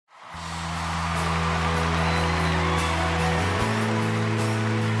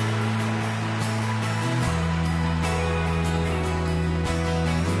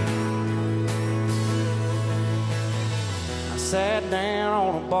sat down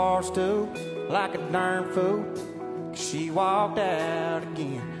on a bar stool like a darn fool. She walked out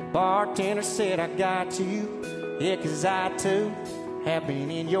again. Bartender said, I got you. Yeah, 'cause I too have been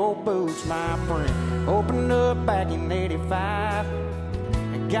in your boots, my friend. Opened up back in 85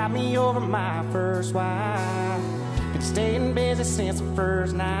 and got me over my first wife. Been staying busy since the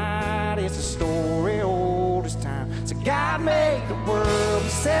first night. It's a story old as time. So God made the world in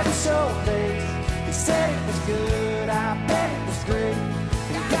 7 short days. He said it was good, I bet it was great.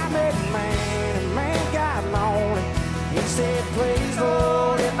 And God made man, and man got lonely. He said, please,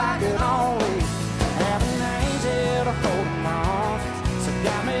 Lord, if I could only have an angel to hold my arms. So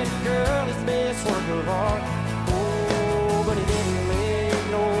God made a girl his best work of art. Oh, but he didn't leave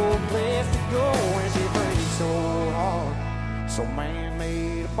no place to go, and she prayed so hard. So man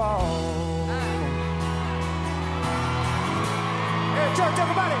made a ball. Hey, church,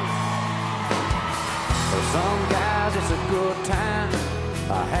 everybody! For some guys, it's a good time,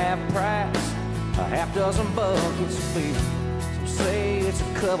 a half price, a half dozen buckets of beer. Some say it's a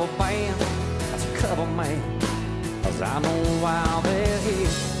cover band, that's a cover man. 'Cause I know while they're here,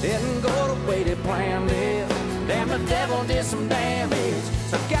 didn't go the way they planned it. Damn, the devil did some damage.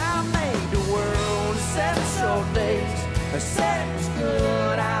 So God made the world in 7 short days. They said it was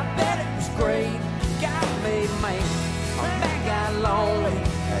good, I bet it was great. God made man, a man got lonely.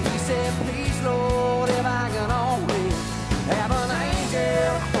 He said, please, Lord, if I can only have an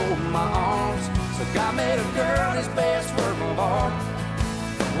angel to hold my arms. So God made a girl his best work of art.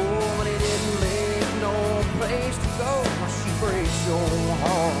 Oh, but he didn't leave no place to go. She breaks your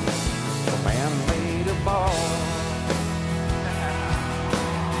heart. The man made a ball.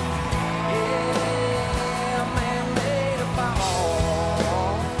 Yeah, man made a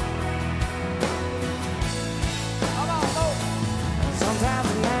ball. Come on, Lord. Sometimes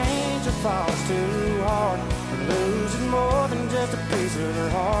an angel falls too hard and loses more than just a piece of her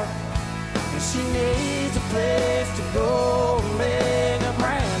heart. And she needs a place to go and make a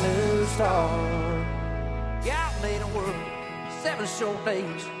brand new start. God made a world 7 short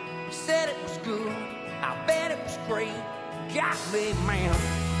days. He said it was good, I bet it was great. God made man,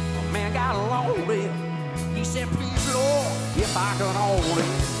 a man got lonely. He said, please, Lord, if I could only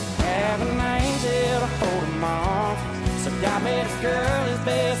have an angel to hold in my arms. So God made a girl his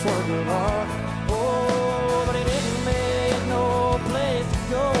best work of art.